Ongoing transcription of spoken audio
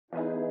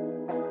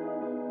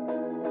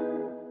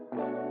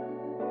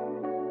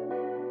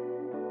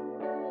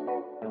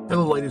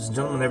Hello ladies and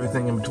gentlemen,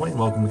 everything in between.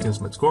 Welcome to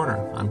Kismet's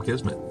Corner. I'm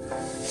Kismet.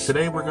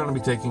 Today we're going to be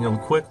taking a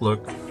quick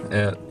look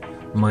at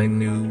my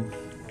new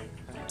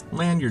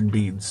Lanyard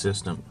bead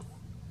system.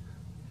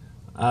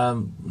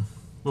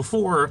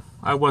 Before,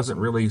 I wasn't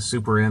really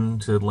super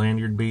into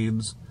lanyard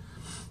beads,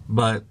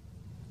 but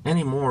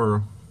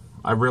anymore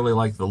I really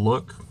like the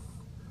look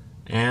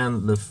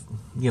and the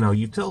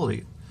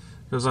utility.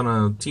 Because on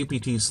a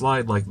TPT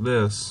slide like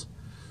this,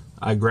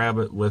 I grab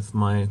it with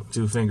my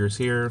two fingers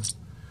here,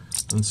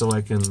 and so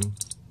I can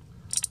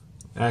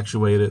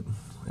actuate it.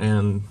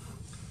 And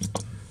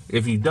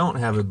if you don't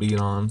have a bead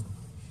on,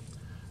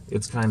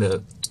 it's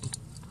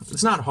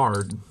not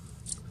hard,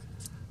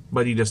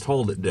 but you just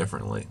hold it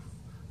differently.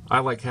 I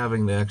like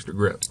having the extra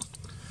grip.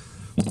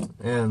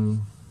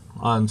 And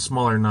on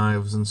smaller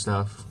knives and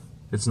stuff,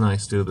 it's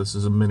nice too. This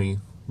is a mini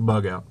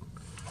bug out.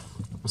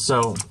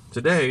 So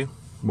today,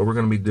 what we're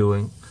going to be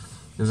doing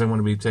is I'm going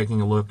to be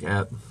taking a look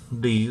at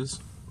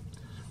these.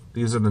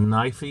 These are the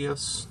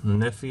Nipheus.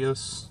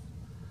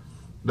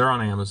 They're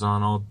on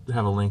Amazon. I'll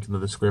have a link in the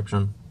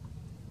description.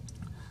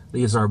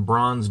 These are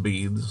bronze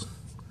beads.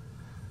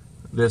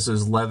 This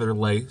is leather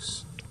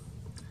lace.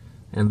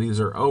 And these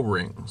are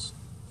O-rings.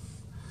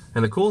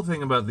 And the cool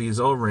thing about these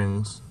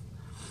O-rings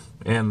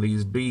and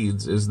these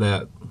beads is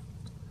that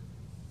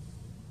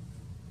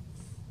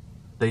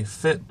they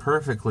fit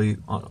perfectly.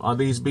 On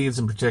these beads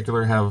in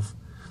particular have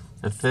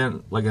a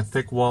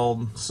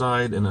thick-walled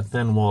side and a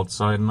thin-walled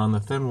side, and on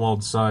the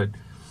thin-walled side,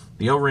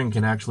 the O-ring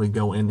can actually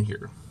go in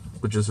here,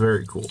 which is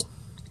very cool.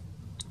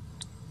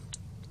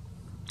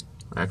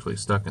 Actually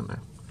stuck in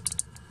there.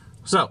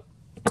 So,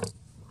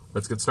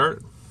 let's get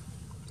started.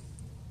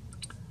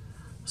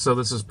 So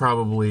this is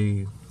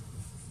probably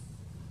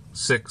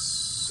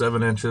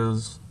 6-7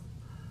 inches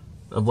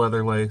of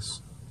leather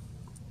lace.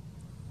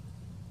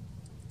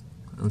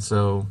 And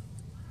so,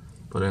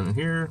 put it in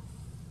here.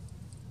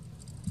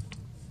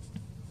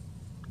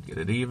 Get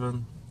it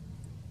even.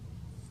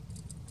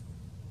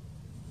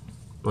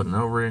 Put an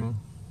O-ring.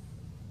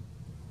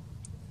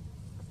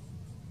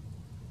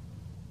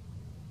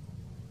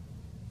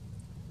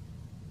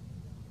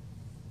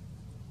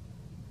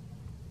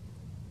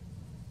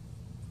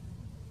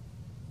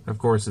 Of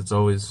course, it's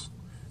always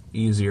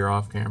easier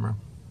off camera.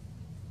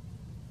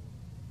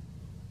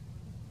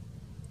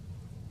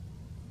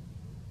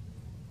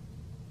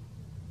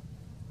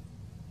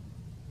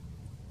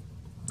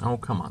 Oh,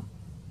 come on.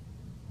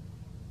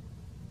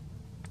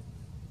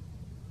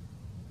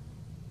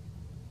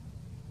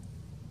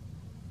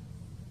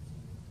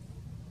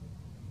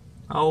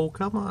 Oh,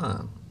 come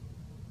on.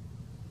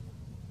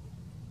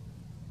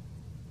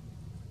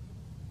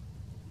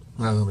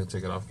 Now let me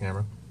take it off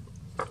camera.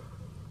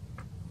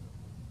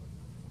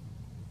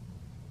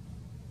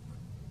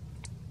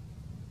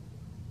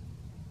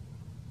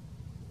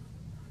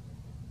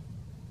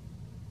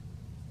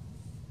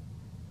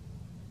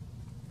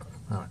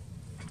 All right.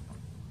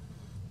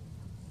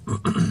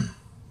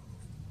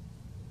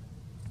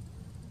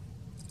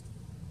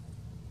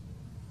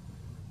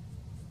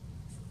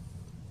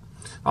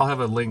 I'll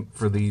have a link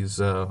for these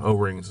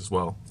O-rings as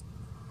well.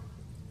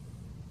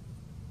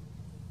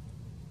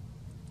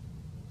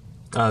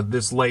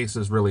 This lace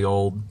is really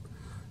old,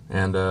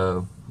 and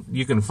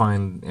you can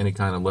find any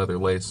kind of leather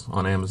lace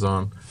on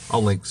Amazon.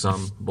 I'll link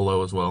some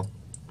below as well.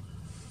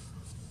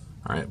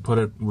 Alright, put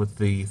it with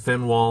the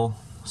thin wall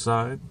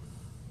side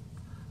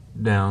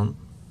down.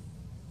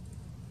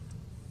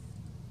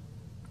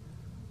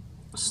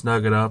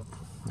 Snug it up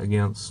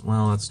against,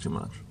 well, that's too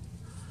much.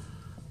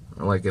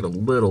 I like it a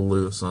little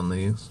loose on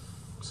these,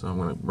 so I'm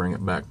going to bring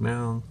it back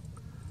down.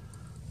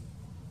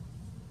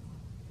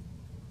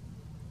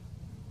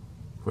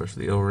 Push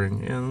the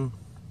O-ring in.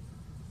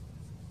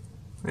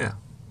 Yeah,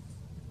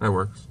 that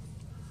works.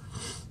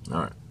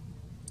 Alright,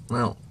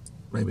 well,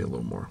 maybe a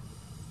little more.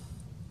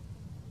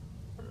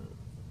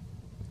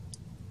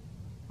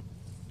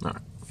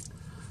 Alright,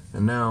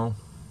 and now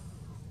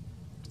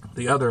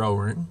the other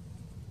O-ring.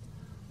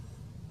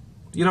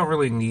 You don't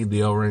really need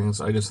the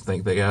O-rings, I just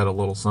think they add a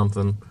little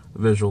something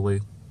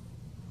visually.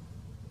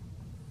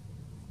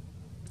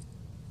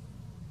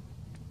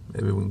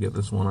 Maybe we can get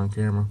this one on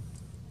camera.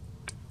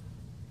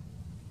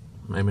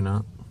 Maybe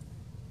not.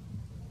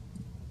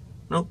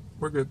 Nope,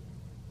 we're good.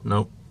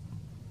 Nope.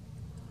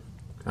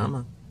 Come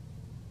on.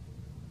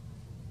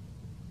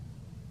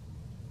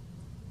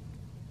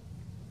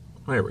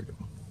 There we go.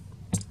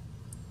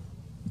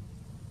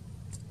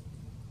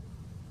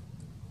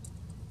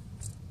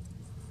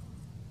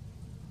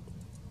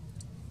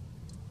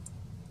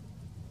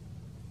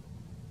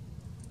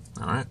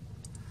 Alright,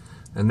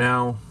 and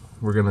now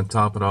we're going to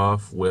top it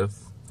off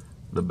with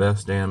the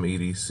best damn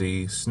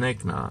EDC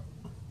snake knot.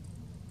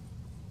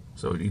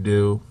 So what you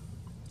do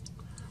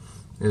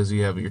is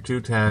you have your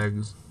two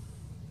tags,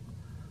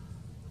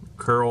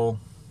 curl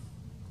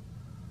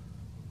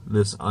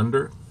this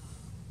under,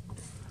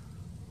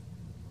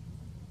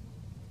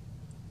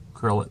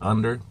 curl it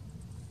under,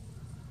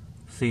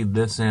 feed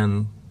this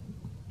in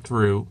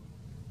through,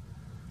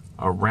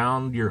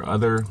 around your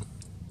other,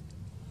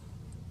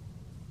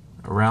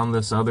 around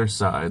this other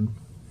side,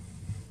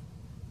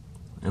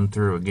 and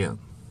through again.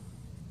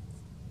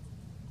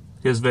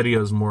 His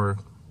video is more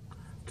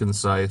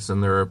concise,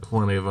 and there are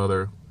plenty of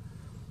other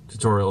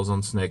tutorials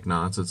on snake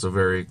knots. It's a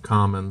very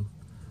common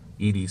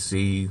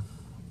EDC,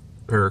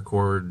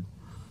 paracord,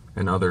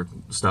 and other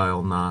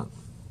style knot.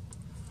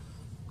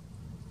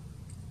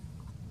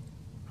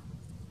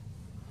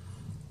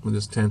 We'll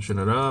just tension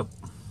it up.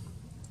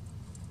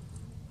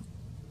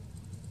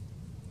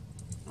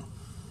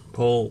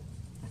 Pull.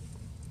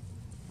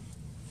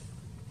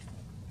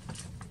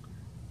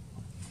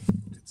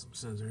 Get some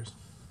scissors.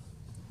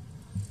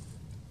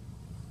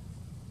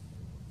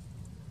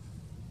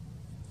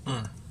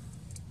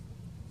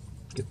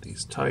 Get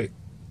these tight.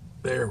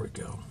 There we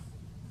go.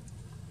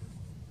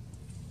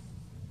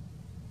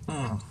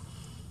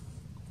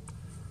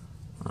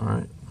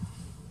 Alright.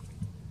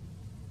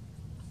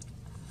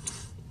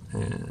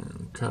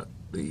 And cut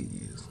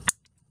these.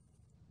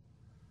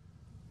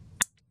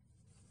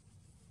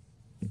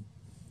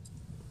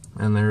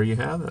 And there you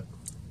have it.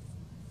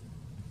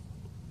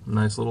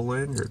 Nice little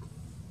lanyard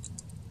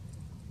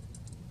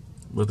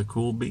with a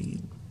cool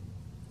bead.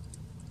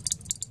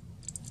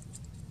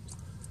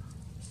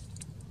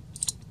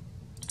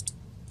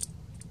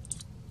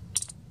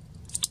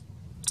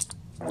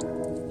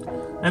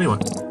 Anyway,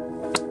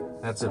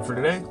 that's it for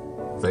today.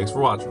 Thanks for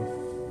watching.